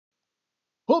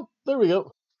Oh, there we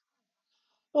go.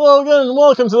 Hello again, and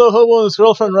welcome to the Hobo and His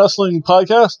Girlfriend Wrestling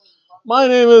Podcast. My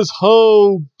name is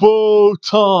Hobo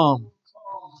Tom.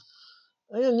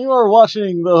 And you are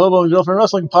watching the Hobo and Girlfriend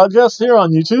Wrestling Podcast here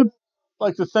on YouTube. I'd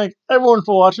like to thank everyone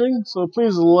for watching, so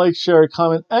please like, share,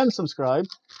 comment, and subscribe.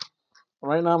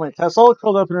 Right now, my cat's all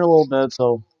curled up in her little bed,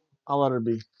 so I'll let her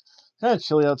be. Kind of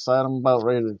chilly outside. I'm about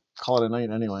ready to call it a night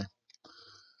anyway.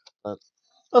 But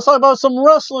let's talk about some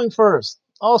wrestling first.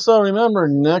 Also, remember,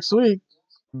 next week,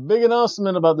 big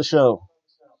announcement about the show.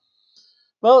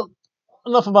 Well,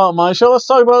 enough about my show. Let's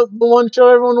talk about the one show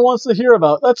everyone wants to hear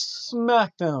about. That's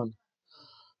Smackdown.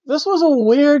 This was a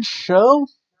weird show.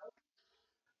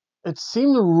 It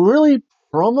seemed really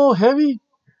promo heavy.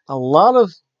 A lot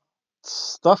of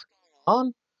stuff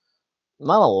on.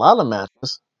 Not a lot of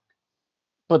matches.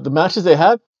 But the matches they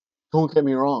had, don't get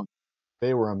me wrong,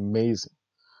 they were amazing.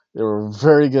 They were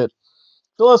very good.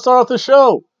 So let's start off the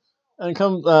show. And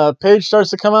Paige starts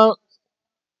to come out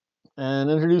and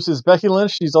introduces Becky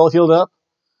Lynch. She's all healed up.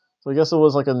 So I guess it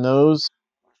was like a nose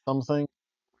something.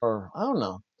 Or I don't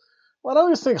know. Well, I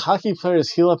always think hockey players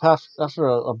heal up after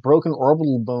a broken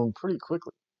orbital bone pretty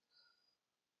quickly.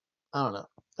 I don't know.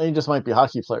 They just might be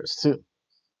hockey players, too.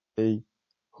 Hey,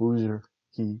 Hoosier,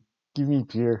 give me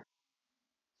beer.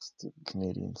 Stupid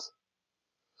Canadians.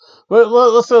 But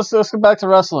let's get back to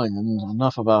wrestling. And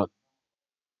enough about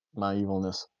my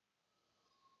evilness.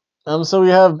 So we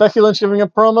have Becky Lynch giving a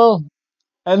promo.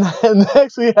 And then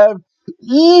next we have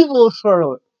Evil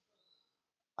Charlotte.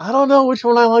 I don't know which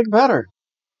one I like better.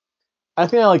 I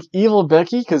think I like Evil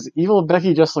Becky because Evil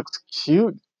Becky just looks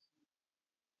cute.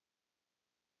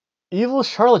 Evil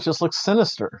Charlotte just looks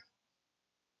sinister.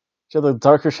 She had the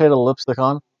darker shade of lipstick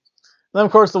on. And then,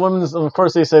 of course,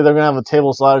 they say they're going to have a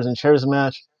tables, ladders, and chairs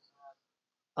match.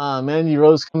 Mandy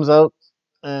Rose comes out,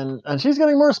 and she's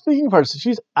getting more speaking parts.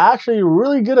 She's actually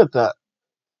really good at that.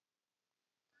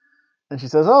 And she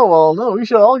says, oh, well, no, we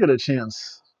should all get a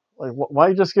chance. Like,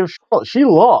 why just give Charlotte? She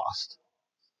lost.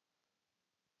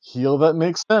 Heel, that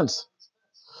makes sense.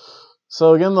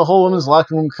 So, again, the whole women's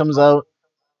locker room comes out,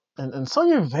 and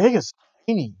Sonya Vega's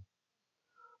tiny.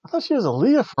 I thought she was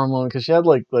Aaliyah for a moment because she had,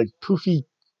 like poofy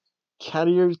cat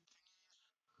ears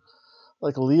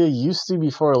like Aaliyah used to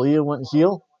before Aaliyah went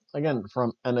heel. Again,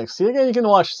 from NXT. Again, you can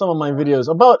watch some of my videos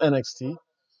about NXT,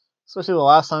 especially the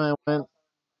last time I went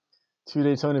to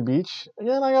Daytona Beach.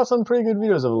 Again, I got some pretty good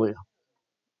videos of Aaliyah.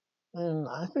 And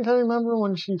I think I remember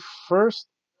when she first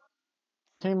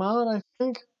came out, I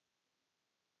think.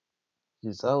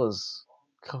 Jeez, that was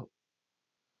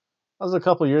a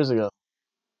couple years ago.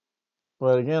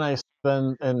 But again, I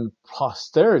spent in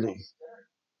posterity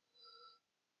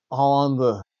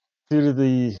all due to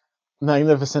the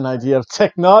magnificent idea of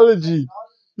technology.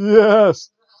 Yes.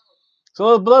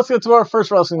 So let's get to our first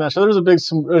wrestling match. So there's a big,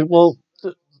 well,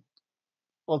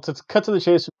 to cut to the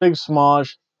chase, big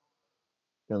smodge.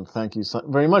 And thank you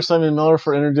very much, Simon Miller,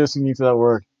 for introducing me to that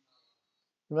word.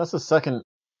 And that's the second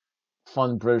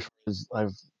fun British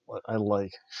word I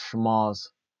like. Schmoz.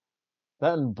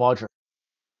 That and bodger.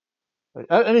 Like,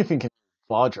 anything can be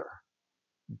bodger.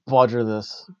 Bodger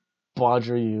this.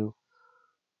 Bodger you.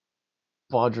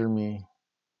 Bodger me.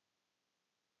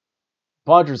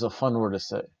 Bodger's a fun word to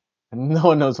say. And no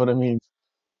one knows what it means.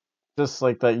 Just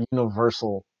like that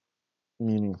universal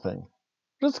meaning thing.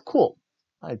 But it's cool.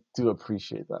 I do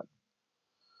appreciate that.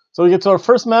 So we get to our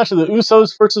first match of the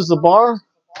Usos versus the Bar.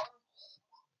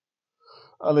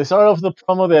 They start off with a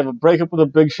promo. They have a breakup with a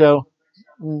Big Show.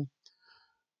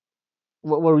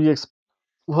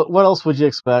 What else would you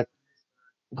expect?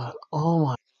 But oh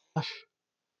my gosh,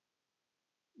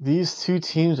 these two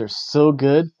teams are so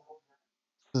good.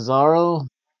 Cesaro.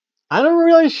 I never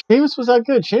realized Sheamus was that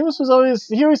good. He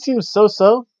always seems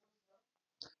so.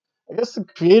 I guess the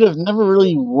creative never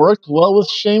really worked well with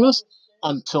Sheamus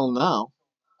until now.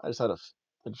 I just had to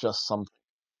adjust something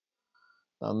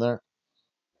down there.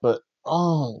 But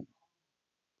the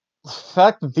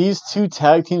fact that these two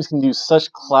tag teams can do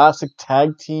such classic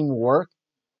tag team work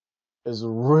is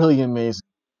really amazing.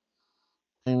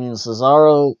 I mean,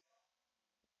 Cesaro,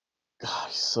 God,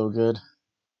 he's so good.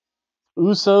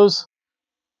 Usos,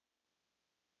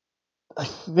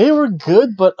 they were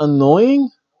good but annoying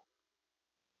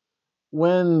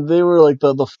when they were like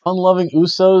the fun-loving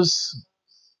Usos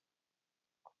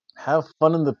have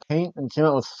fun in the paint and came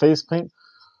out with face paint.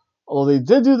 Although they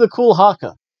did do the cool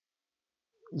haka.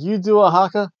 You do a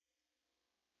haka,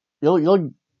 you'll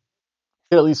get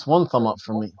at least one thumb up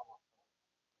from me.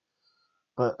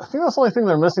 But I think that's the only thing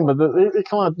they're missing. But they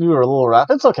come out and do a little rap.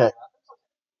 It's okay.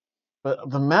 But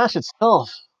the match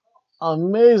itself,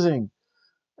 amazing.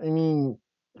 I mean,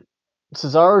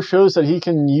 Cesaro shows that he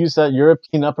can use that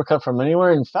European uppercut from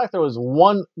anywhere. In fact, there was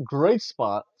one great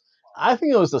spot. I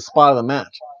think it was the spot of the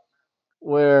match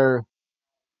where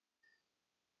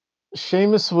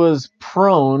Sheamus was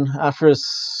prone after a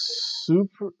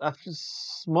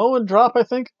Samoan drop. I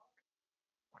think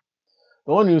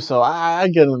the one Uso. I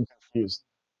get them confused.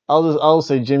 I'll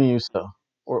say Jimmy Uso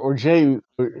or Jay.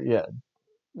 Yeah,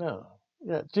 no,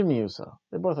 yeah, Jimmy Uso.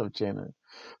 They both have J in it.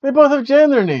 They both have J in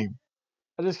their name.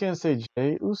 I just can't say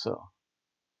Jay Uso.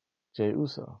 Jay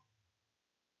Uso.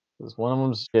 Because one of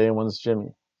them's Jay and one's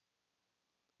Jimmy.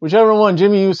 Whichever one,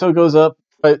 Jimmy Uso goes up,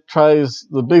 tries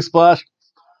the big splash.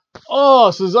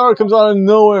 Oh, Cesaro comes out of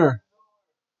nowhere.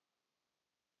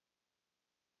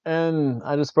 And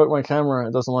I just broke my camera.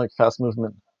 It doesn't like fast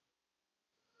movement.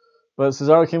 But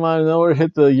Cesaro came out of nowhere,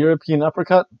 hit the European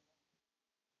uppercut.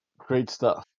 Great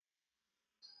stuff.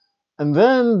 And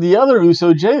then the other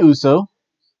Uso, Jay Uso,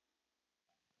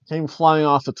 came flying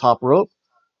off the top rope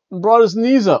and brought his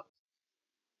knees up.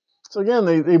 So again,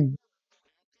 they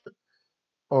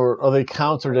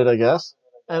countered it, I guess.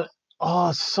 And oh,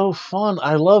 it's so fun.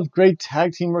 I love great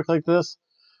tag team work like this.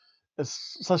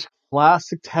 It's such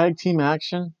classic tag team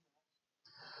action.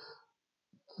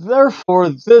 Therefore,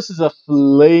 this is a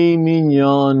filet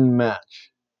mignon match.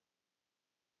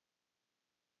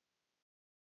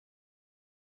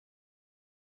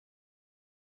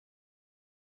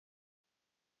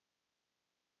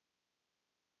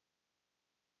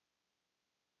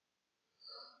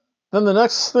 Then the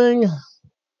next thing,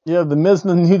 you have the Miz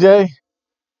and the New Day.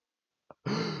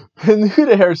 The New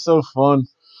Day are so fun.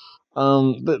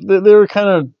 They were kind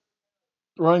of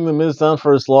running the Miz down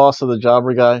for his loss to the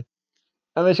jobber guy.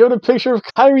 And they showed a picture of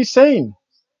Kairi Sane.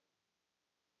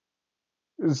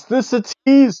 Is this a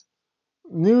tease?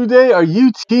 New Day, are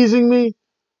you teasing me?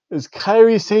 Is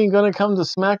Kairi Sane going to come to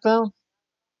SmackDown?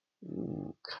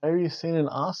 Ooh, Kairi Sane and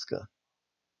Asuka.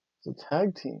 It's a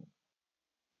tag team.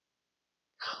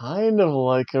 Kind of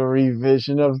like a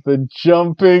revision of the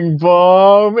Jumping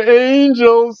Bomb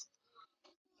Angels.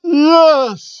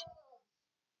 Yes!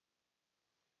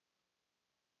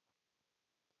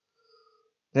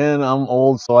 And I'm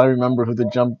old, so I remember who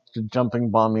the Jumping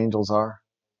Bomb Angels are.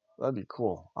 That'd be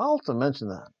cool. I'll have to mention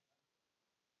that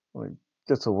when we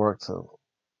get to work to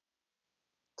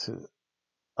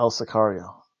El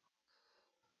Sicario.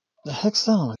 The heck's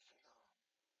that?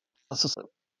 That's just like,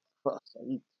 I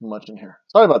eat too much in here.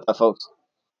 Sorry about that, folks.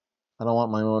 I don't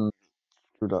want my own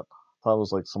screwed up. I thought it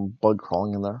was like some bug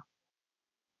crawling in there.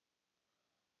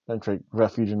 I take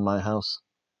refuge in my house.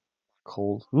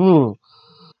 Cold. Ooh.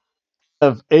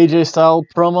 Have AJ style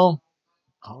promo.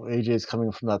 Oh, AJ's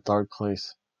coming from that dark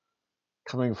place.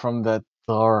 Coming from that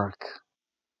dark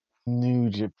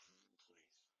New Japan.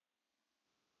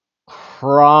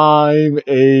 Prime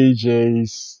AJ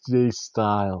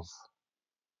Styles.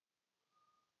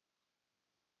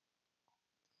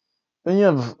 Then you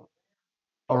have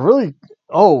a really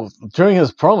during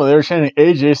his promo they were chanting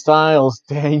AJ Styles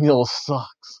Daniel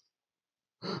sucks.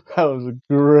 That was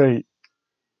great.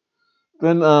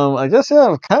 Then I guess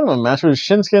kind of a match with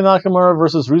Shinsuke Nakamura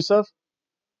versus Rusev.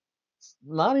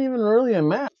 Not even really a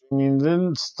match. I mean, it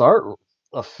didn't start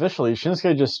officially.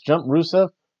 Shinsuke just jumped Rusev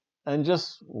and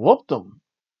just whooped him.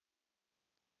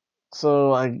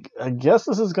 So I guess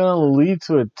this is gonna lead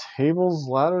to a tables,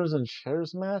 ladders, and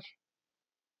chairs match.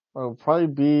 Or it'll probably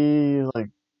be like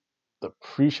the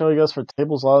pre-show, I guess, for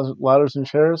tables, ladders, and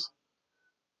chairs.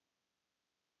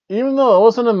 Even though it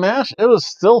wasn't a match, it was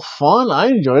still fun. I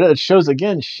enjoyed it. It shows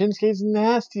again Shinsuke's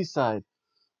nasty side,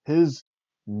 his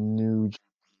new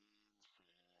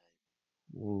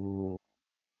Ooh,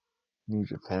 New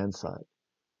Japan side.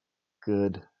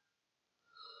 Good.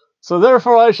 So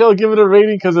therefore, I shall give it a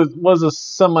rating because it was a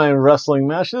semi-wrestling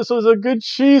match. This was a good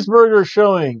cheeseburger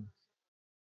showing.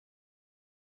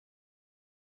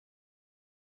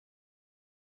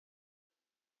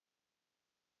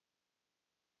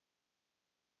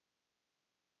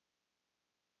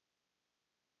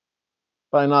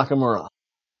 By Nakamura.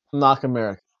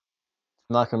 Nakamura.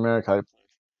 Nakamura.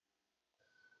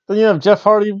 Then you have Jeff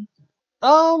Hardy.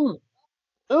 Um,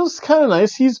 it was kind of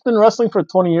nice. He's been wrestling for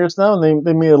 20 years now, and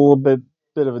they made a little bit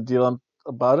of a deal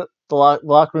about it. The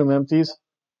locker room empties.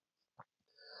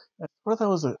 I thought that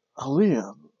was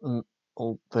Aaliyah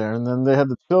there, and then they had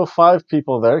the 205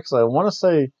 people there because I want to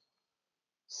say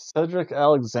Cedric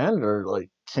Alexander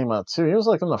came out too. He was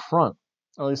like in the front,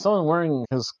 or at least someone wearing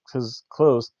his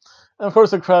clothes. And of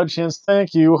course, the crowd chants,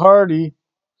 "Thank you, Hardy."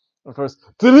 Of course,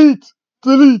 delete,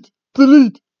 delete,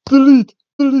 delete, delete,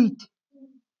 delete,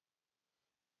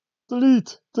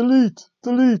 delete, delete,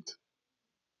 delete,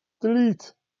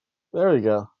 delete. There we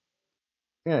go.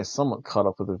 think I somewhat caught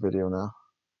up with the video now.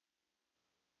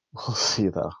 We'll see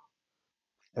though.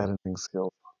 Editing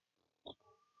skills.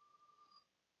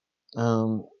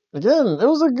 Again, it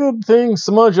was a good thing.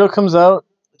 Samoa Joe comes out,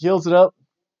 heals it up.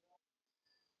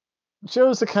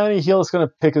 Joe's the kind of heel that's gonna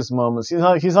pick his moments. He's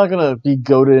not gonna be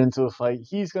goaded into a fight.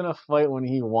 He's gonna fight when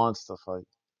he wants to fight.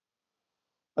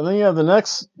 And then you have the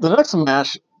next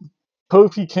match,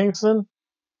 Kofi Kingston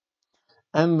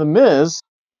and The Miz.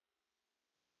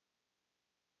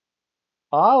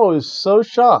 I was so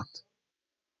shocked.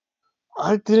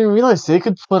 I didn't realize they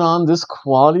could put on this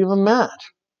quality of a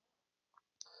match.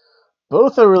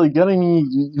 Both are really good. I mean,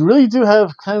 you really do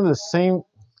have kind of the same.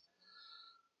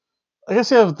 I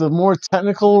guess you have the more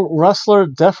technical wrestler,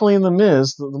 definitely in The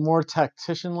Miz, the more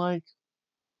tactician-like.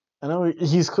 I know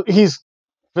he's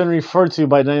been referred to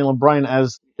by Daniel Bryan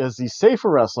as the safer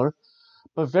wrestler,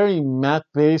 but very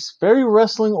mat-based, very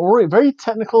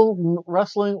technical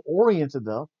wrestling oriented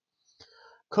though.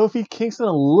 Kofi Kingston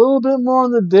a little bit more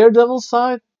on the Daredevil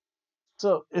side,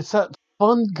 so it's that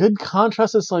fun, good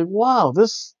contrast. It's like, wow,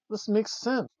 this makes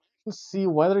sense. I can see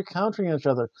why they're countering each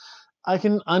other. I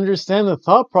can understand the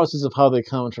thought process of how they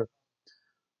counter.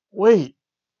 Wait,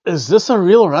 is this a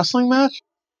real wrestling match?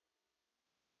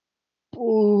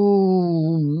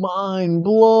 Ooh, mind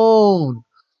blown.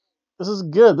 This is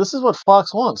good. This is what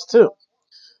Fox wants too.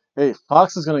 Hey,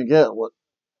 Fox is gonna get what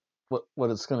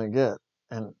it's gonna get.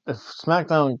 And if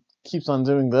SmackDown keeps on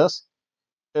doing this,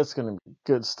 it's gonna be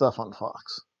good stuff on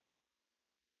Fox.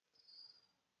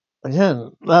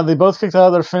 Again, they both kicked out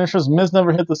of their finishers. Miz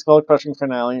never hit the skull crushing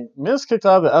finale. Miz kicked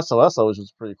out of the SOSO, which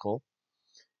was pretty cool.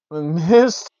 And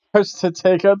Miz starts to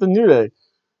take out the New Day.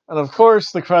 And of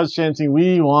course, the crowd's chanting,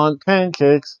 "We want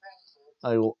pancakes."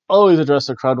 I will always address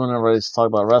the crowd whenever I talk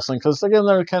about wrestling, because again,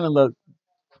 they're kind of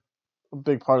a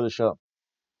big part of the show.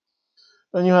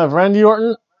 Then you have Randy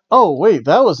Orton. Oh, wait,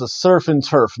 that was a surf and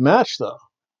turf match, though.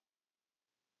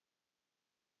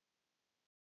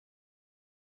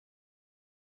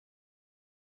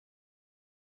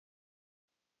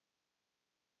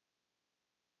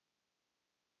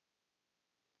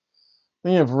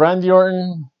 Then you have Randy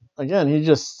Orton. Again, he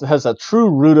just has a true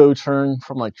Rudo turn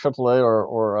from like AAA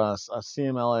or a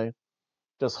CMLA.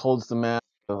 Just holds the mask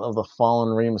of the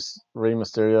fallen Rey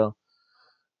Mysterio.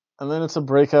 And then it's a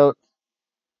breakout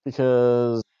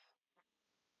because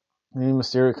Rey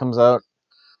Mysterio comes out.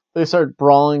 They start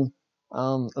brawling.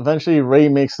 Eventually, Rey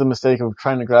makes the mistake of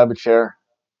trying to grab a chair.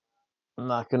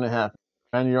 Not going to happen.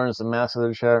 Randy Orton's the master of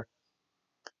the chair.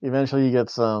 Eventually, he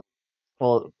gets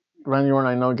well, Randy Orton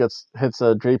I know hits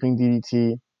a draping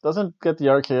DDT. Doesn't get the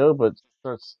RKO, but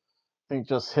starts I think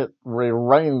just hit Ray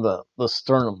right in the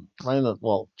sternum, right in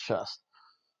the chest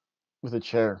with a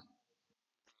chair.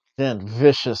 Again,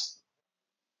 vicious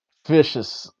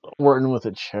Orton with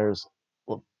a chair is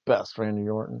the best Randy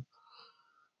Orton.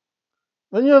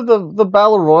 Then you have the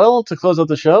Battle Royal to close out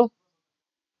the show.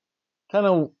 Kind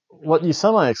of what you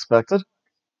semi expected.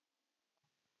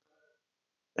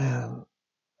 And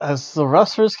as the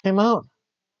wrestlers came out,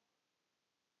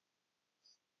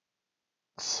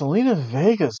 Selena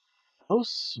Vega's so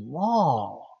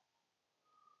small.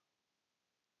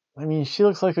 I mean, she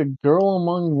looks like a girl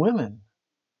among women,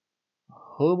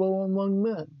 hobo among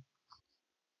men.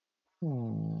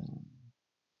 Hmm.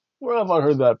 Where have I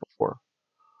heard that before?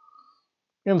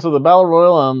 And so the Battle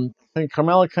Royal, I think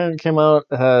Carmella came out,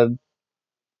 had,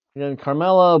 again,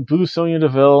 Carmella, Boo Sonya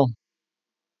Deville,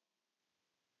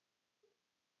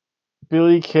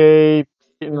 Billie Kay,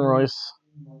 Peyton Royce,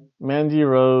 Mandy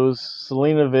Rose,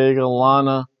 Selena Vega,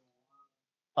 Lana,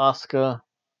 Asuka.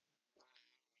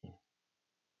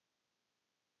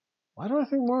 Why do I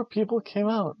think more people came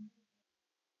out?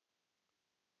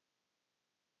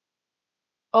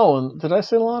 Oh, and did I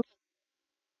say Lana?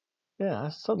 Yeah, I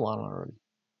said Lana already.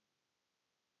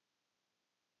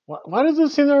 Why does it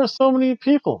seem there were so many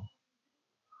people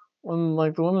when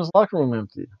like the women's locker room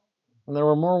emptied and there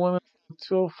were more women at the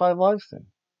 205 live stream?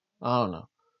 I don't know.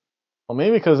 Well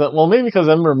maybe because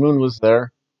Ember Moon was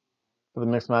there for the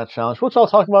mixed match challenge, which I'll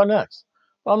talk about next.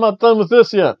 But I'm not done with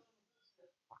this yet.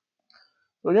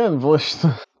 So again,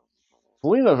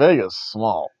 Selena Vega's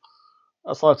small.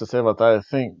 That's all I have to say about that. I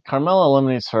think Carmella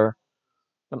eliminates her,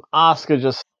 then Asuka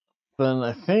just then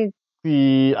I think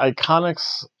the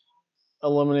Iconics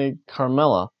eliminate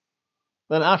Carmella.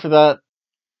 Then after that,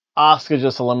 Asuka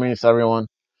just eliminates everyone.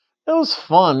 It was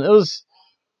fun. It was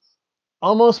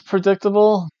almost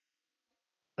predictable,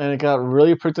 and it got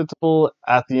really predictable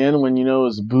at the end when it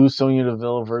was Boo Sonya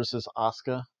Deville versus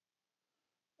Asuka,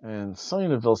 and Sonya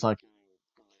Deville's not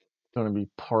going to be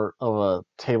part of a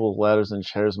table, ladders, and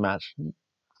chairs match.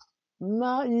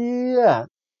 Not yet.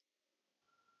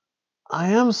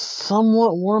 I am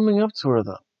somewhat warming up to her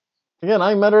though. Again,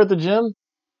 I met her at the gym,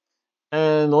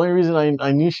 and the only reason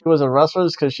I knew she was a wrestler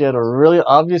is because she had a really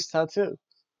obvious tattoo.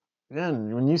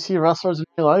 Again, when you see wrestlers in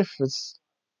real life, it's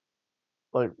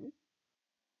like,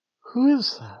 who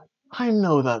is that? I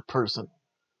know that person.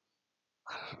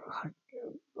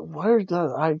 Where did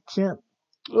I can't.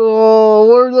 Oh,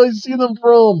 where did I see them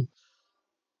from?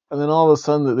 And then all of a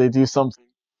sudden they do something,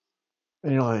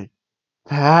 and you're like,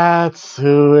 that's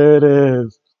who it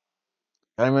is.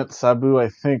 I met Sabu, I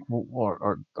think,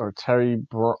 or Terry.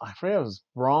 I forget if it was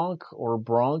or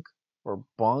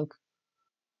Bonk,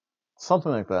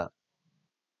 something like that,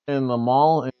 in the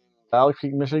mall in Battle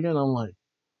Creek, Michigan. I'm like,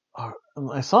 oh,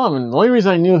 I saw him, and the only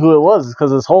reason I knew who it was is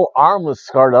because his whole arm was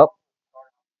scarred up.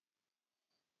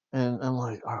 And I'm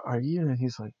like, are you? And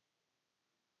he's like,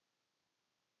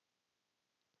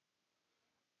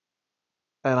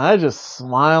 and I just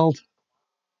smiled.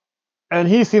 And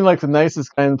he seemed like the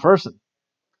nicest guy in person,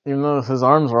 even though his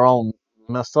arms were all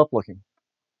messed up looking.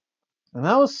 And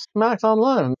that was SmackDown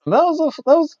Live. And that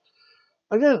was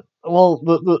again. Well,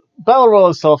 the battle royal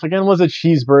itself again was a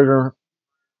cheeseburger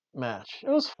match. It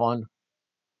was fun.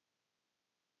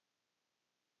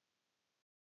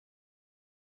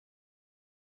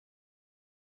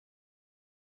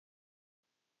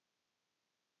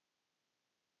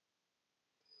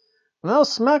 And that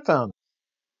was SmackDown.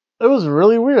 It was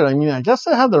really weird. I mean, I guess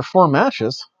they had their 4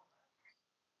 matches.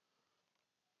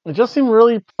 It just seemed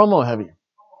really promo heavy.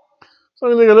 So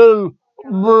I'm gonna take a little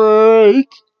break.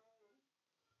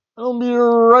 I'll be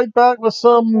right back with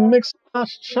some mixed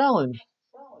match challenge.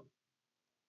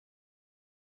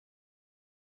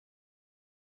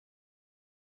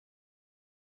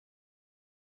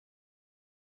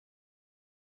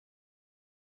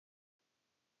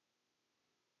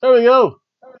 There we go.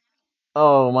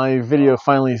 Oh, my video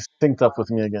finally synced up with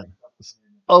me again. It's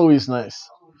always nice.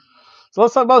 So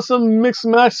let's talk about some mixed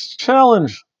match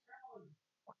challenge.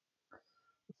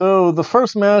 So the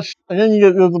first match, again, you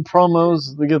get the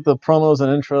promos. You get the promos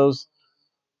and intros.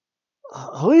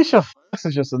 Alicia Fox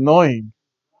is just annoying.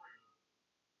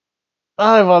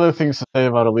 I have other things to say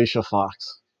about Alicia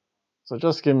Fox. So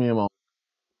just give me a moment.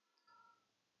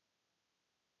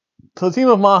 So the team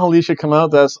of Alicia come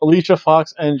out. That's Alicia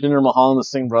Fox and Jinder Mahal and the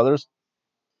Singh brothers.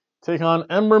 Take on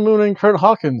Ember Moon and Curt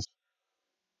Hawkins.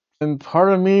 And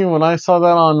part of me, when I saw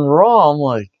that on Raw, I'm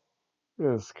like,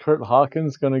 is Curt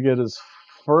Hawkins going to get his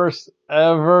first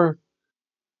ever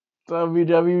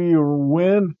WWE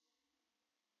win?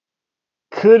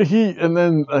 Could he? And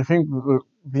then I think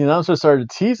the announcer started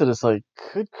to tease it. It's like,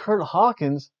 could Curt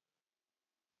Hawkins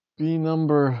be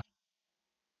number?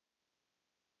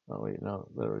 Oh wait, no,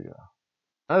 there we go.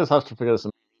 I just have to forget it's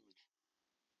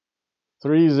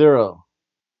 3-0.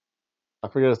 I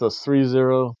forget if that's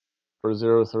 3-0 or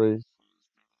 0-3.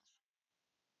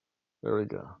 There we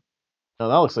go. No,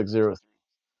 that looks like 0-3.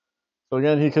 So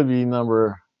again, he could be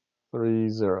number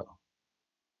 3-0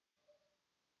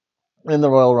 in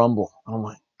the Royal Rumble. I'm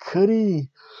like, could he?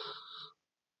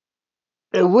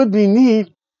 It would be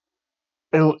neat.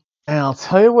 And I'll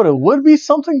tell you what, it would be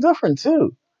something different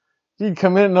too. He'd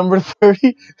come in at number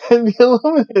 30 and be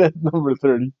eliminated at number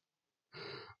 30.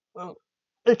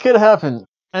 It could happen.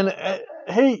 And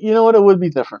hey, you know what? It would be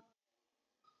different.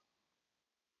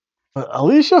 But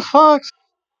Alicia Fox,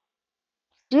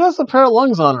 she has a pair of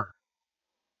lungs on her.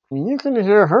 I mean, you can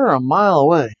hear her a mile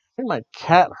away. I think my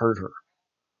cat heard her.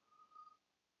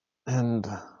 And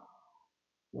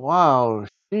wow,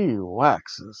 she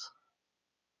waxes.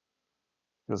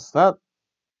 Because that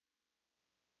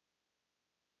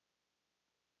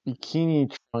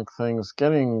bikini trunk thing's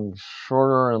getting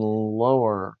shorter and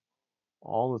lower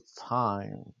all the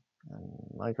time. And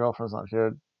my girlfriend's not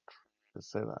here to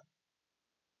say that.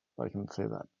 I can say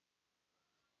that.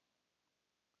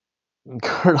 And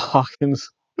Curt Hawkins,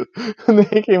 when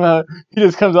they came out, he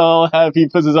just comes out all happy,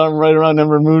 puts his arm right around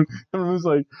Ember Moon. Ember Moon's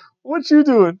like, what you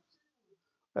doing?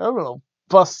 I'm gonna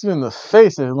bust you in the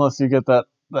face unless you get that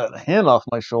hand off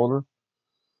my shoulder.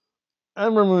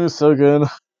 Ember Moon is so good.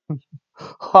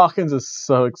 Hawkins is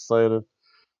so excited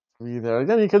to be there.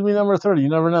 Again, he could be number 30. You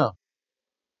never know.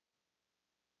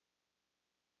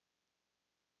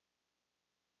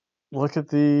 Look at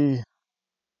the...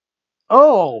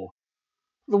 Oh!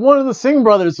 The one of the Singh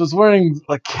brothers was wearing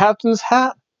a captain's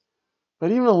hat.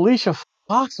 But even Alicia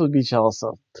Fox would be jealous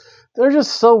of. They're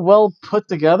just so well put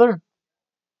together.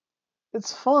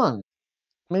 It's fun.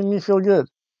 Made me feel good.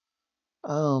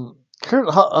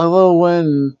 Although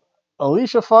when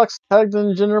Alicia Fox tagged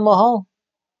in Jinder Mahal,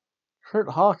 Curt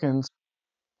Hawkins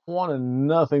wanted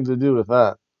nothing to do with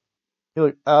that. He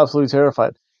looked absolutely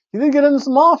terrified. He did get into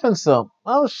some offense, though.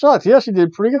 I was shocked. He actually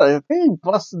did pretty good. I think he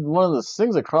busted one of the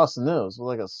things across the nose with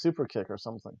like a super kick or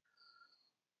something.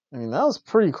 I mean, that was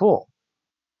pretty cool.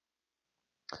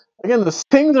 Again, the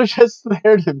Stings are just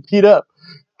there to beat up.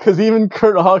 Because even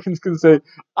Curt Hawkins can say,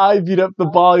 I beat up the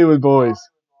Bollywood boys.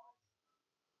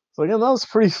 So again, that was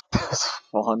pretty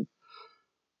fun.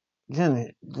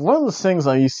 Again, one of the things,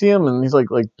 you see him and he's like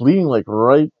bleeding like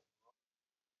right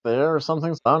there or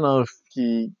something. So I don't know if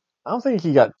I don't think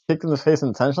he got kicked in the face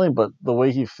intentionally, but the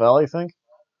way he fell, I think,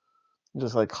 he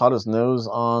just like caught his nose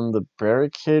on the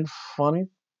barricade. Funny.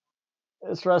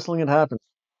 It's wrestling. It happens.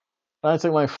 I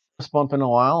took my first bump in a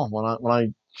while when I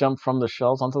jumped from the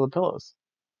shelves onto the pillows.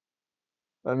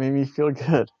 That made me feel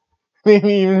good. Made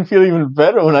me even feel even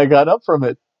better when I got up from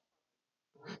it.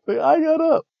 Like, I got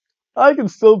up. I can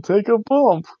still take a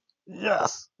bump.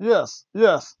 Yes, yes,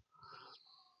 yes.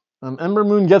 Ember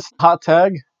Moon gets the hot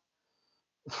tag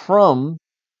from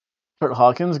Curt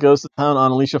Hawkins, goes to town on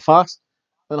Alicia Fox.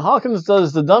 Then Hawkins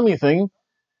does the dummy thing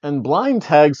and blind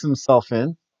tags himself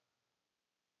in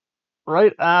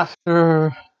right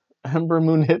after Ember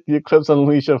Moon hit the Eclipse on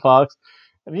Alicia Fox.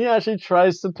 And he actually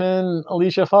tries to pin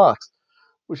Alicia Fox,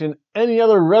 which in any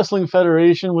other wrestling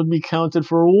federation would be counted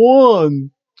for 1,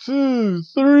 2,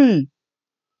 3.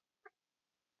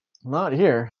 Not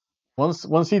here.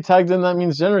 Once he tagged in, that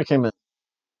means Jenner came in.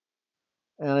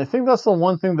 And I think that's the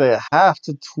one thing they have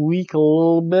to tweak a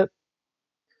little bit.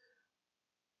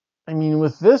 I mean,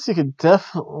 with this, you could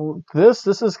definitely this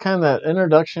is kind of that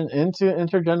introduction into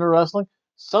intergender wrestling.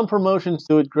 Some promotions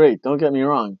do it great. Don't get me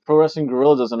wrong. Pro Wrestling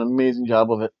Guerrilla does an amazing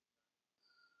job of it.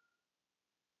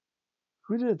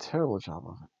 Who did a terrible job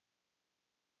of it?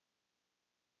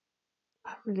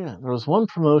 I forget. There was one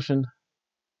promotion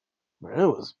where it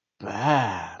was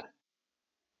bad.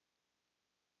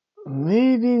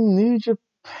 Maybe New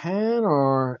Japan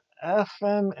or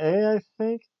FMA, I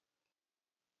think.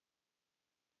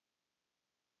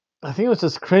 I think it was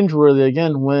just cringeworthy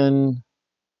again when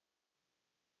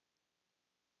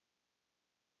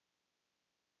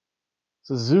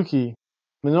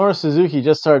Minoru Suzuki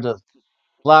just started to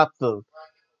slap the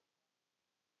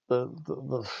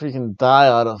freaking dye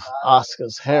out of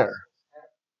Asuka's hair.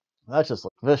 That just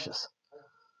looked vicious.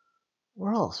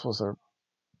 Where else was there?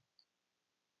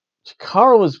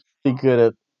 Chikara was pretty good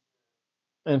at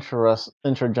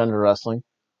intergender wrestling.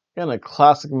 Again, a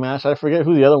classic match. I forget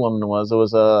who the other woman was. It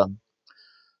was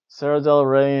Sarah Del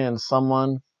Rey and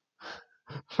someone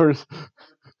versus,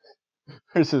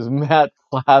 versus Matt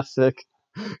Classic.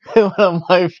 And one of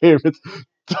my favorites,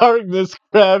 Darkness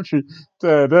Crabtree.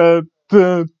 Da, da,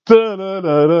 da, da, da,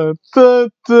 da, da,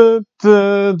 da, da,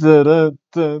 da,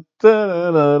 da,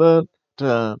 da,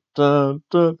 da, da,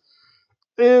 da.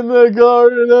 In the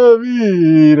Garden of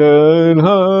Eden,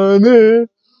 honey.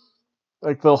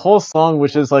 Like the whole song,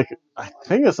 which is like, I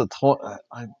think it's I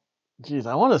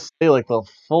want to say like the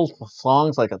full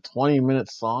song's like a 20-minute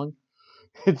song.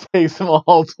 It takes them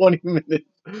all 20 minutes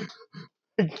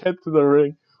to get to the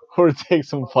ring, or it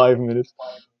takes them 5 minutes.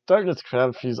 Darkness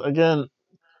Crabtrees, again,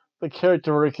 the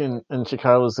character work in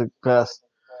Chicago was the best.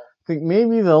 I think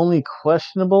maybe the only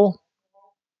questionable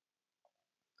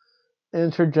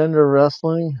intergender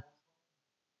wrestling,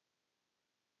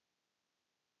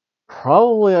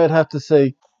 probably I'd have to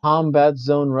say Combat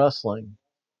Zone Wrestling.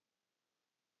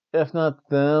 If not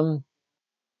them,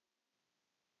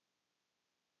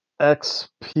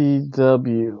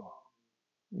 XPW.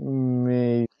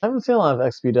 Maybe. I haven't seen a lot of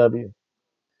XPW.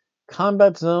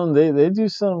 Combat Zone, they do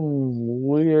some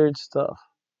weird stuff.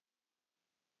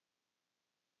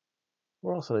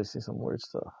 Where else did I see some weird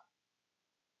stuff?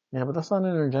 Yeah, but that's not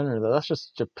intergender though. That's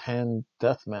just Japan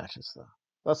death matches though.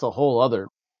 That's a whole other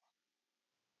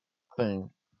thing.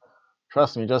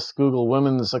 Trust me, just Google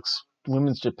women's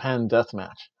Japan death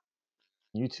match.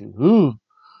 YouTube. Ooh.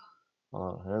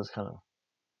 Oh, that's kind of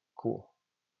cool.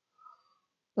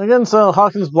 Again, so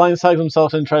Hawkins blindsides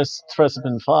himself and tries to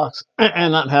pin Fox,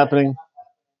 and not happening.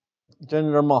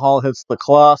 Jinder Mahal hits the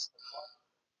cloth,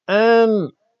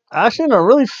 and actually in a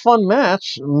really fun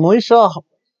match, Malaysia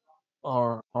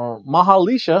or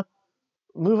Mahalisha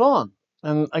move on.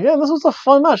 And again, this was a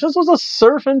fun match. This was a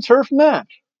surf and turf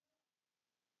match,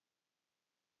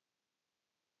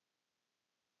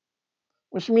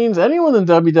 which means anyone in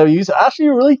WWE is actually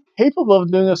really capable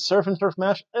of doing a surf and turf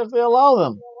match if they allow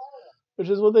them, which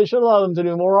is what they should allow them to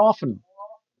do more often.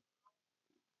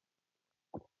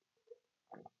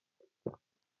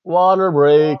 Water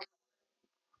break.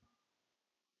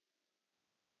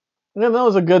 Again, that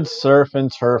was a good surf and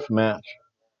turf match.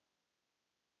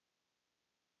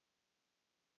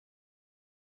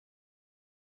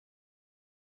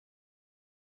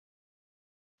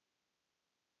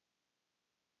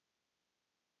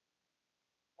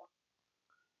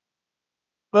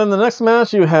 Then the next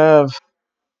match you have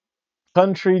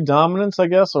Country Dominance, I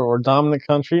guess, or Dominant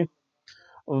Country.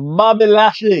 Bobby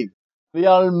Lashley, the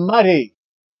Almighty,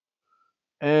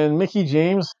 and Mickey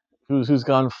James, who's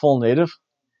gone full native,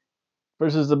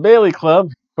 versus the Bailey Club.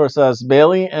 Of course, that's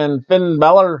Bailey and Finn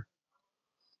Balor.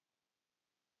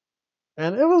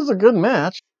 And it was a good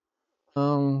match.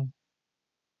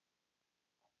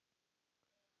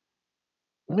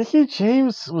 Mickey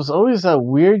James was always that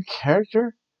weird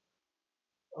character.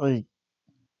 Like,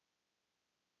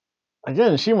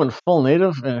 again, she went full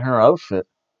native in her outfit.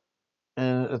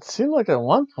 And it seemed like at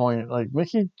one point, like,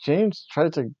 Mickey James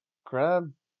tried to grab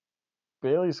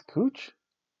Bailey's cooch.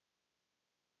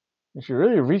 And she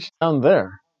really reached down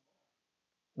there.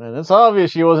 And it's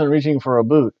obvious she wasn't reaching for a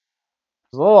boot.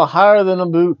 It's a little higher than a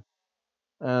boot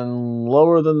and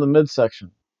lower than the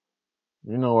midsection.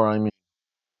 You know where I mean.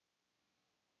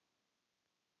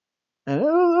 And it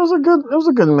was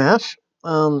a good match.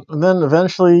 And then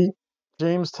eventually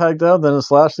James tagged out. Then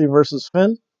it's Lashley versus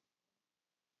Finn.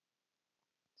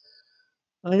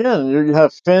 And again, you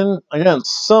have Finn again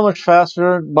so much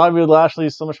faster. Bobby Lashley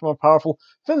is so much more powerful.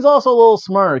 Finn's also a little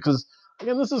smarter because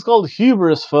again, this is called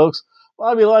hubris, folks.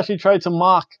 Bobby Lashley tried to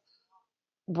mock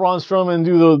Braun Strowman and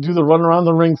do the run around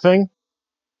the ring thing.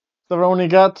 So when he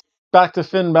got back to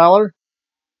Finn Balor,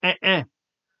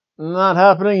 not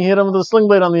happening. He hit him with a sling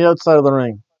blade on the outside of the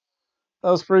ring.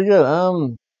 That was pretty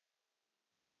good.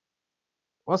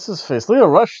 What's his face? Leo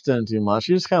Rush didn't do much.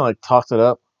 He just kind of like talked it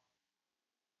up.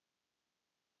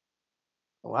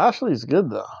 Lashley's good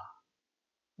though.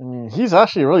 I mean, he's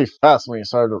actually really fast when he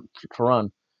started to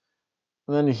run.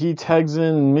 And then he tags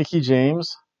in Mickey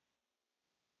James.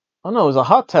 Oh no, it was a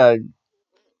hot tag.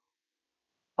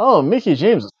 Oh, Mickey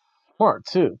James is smart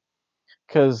too,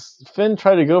 because Finn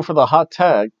tried to go for the hot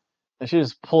tag, and she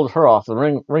just pulled her off the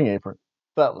ring apron.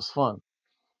 That was fun.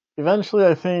 Eventually,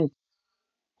 I think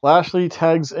Lashley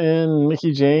tags in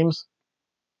Mickey James.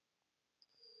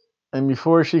 And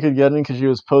before she could get in, because she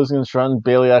was posing and strutting,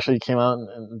 Bailey actually came out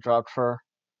and dropped her.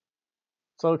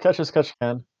 So catch as catch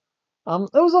can. It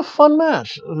was a fun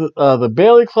match. The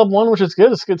Bailey Club won, which is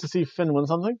good. It's good to see Finn win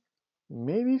something.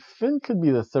 Maybe Finn could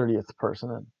be the 30th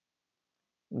person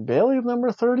in. Bailey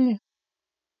number 30?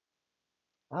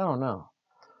 I don't know.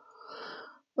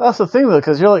 That's the thing though,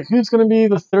 because you're like, who's going to be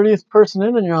the 30th person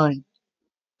in? And you're like,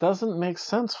 doesn't make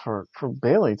sense for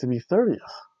Bailey to be 30th.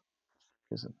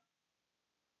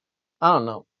 I don't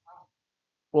know.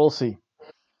 We'll see.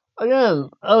 Again,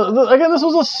 this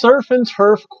was a surf and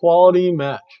turf quality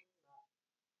match.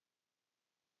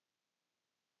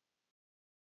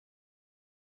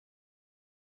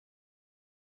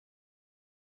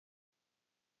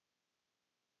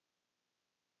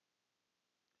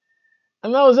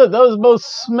 And that was it. That was both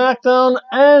SmackDown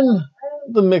and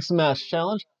the Mixed Match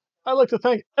Challenge. I'd like to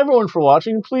thank everyone for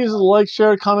watching. Please like,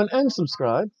 share, comment, and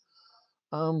subscribe.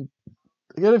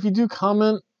 Again, if you do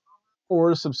comment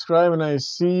or subscribe and I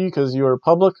see you because you are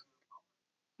public,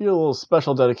 you get a little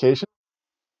special dedication.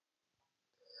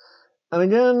 And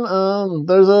again,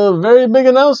 there's a very big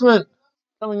announcement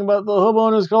coming about the Hobo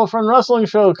and His Girlfriend Wrestling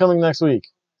Show coming next week.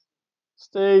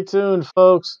 Stay tuned,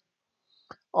 folks.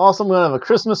 Also, I'm going to have a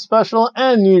Christmas special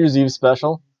and New Year's Eve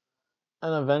special.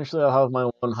 And eventually I'll have my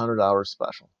 100-hour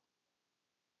special.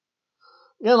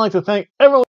 Again, I'd like to thank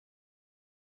everyone.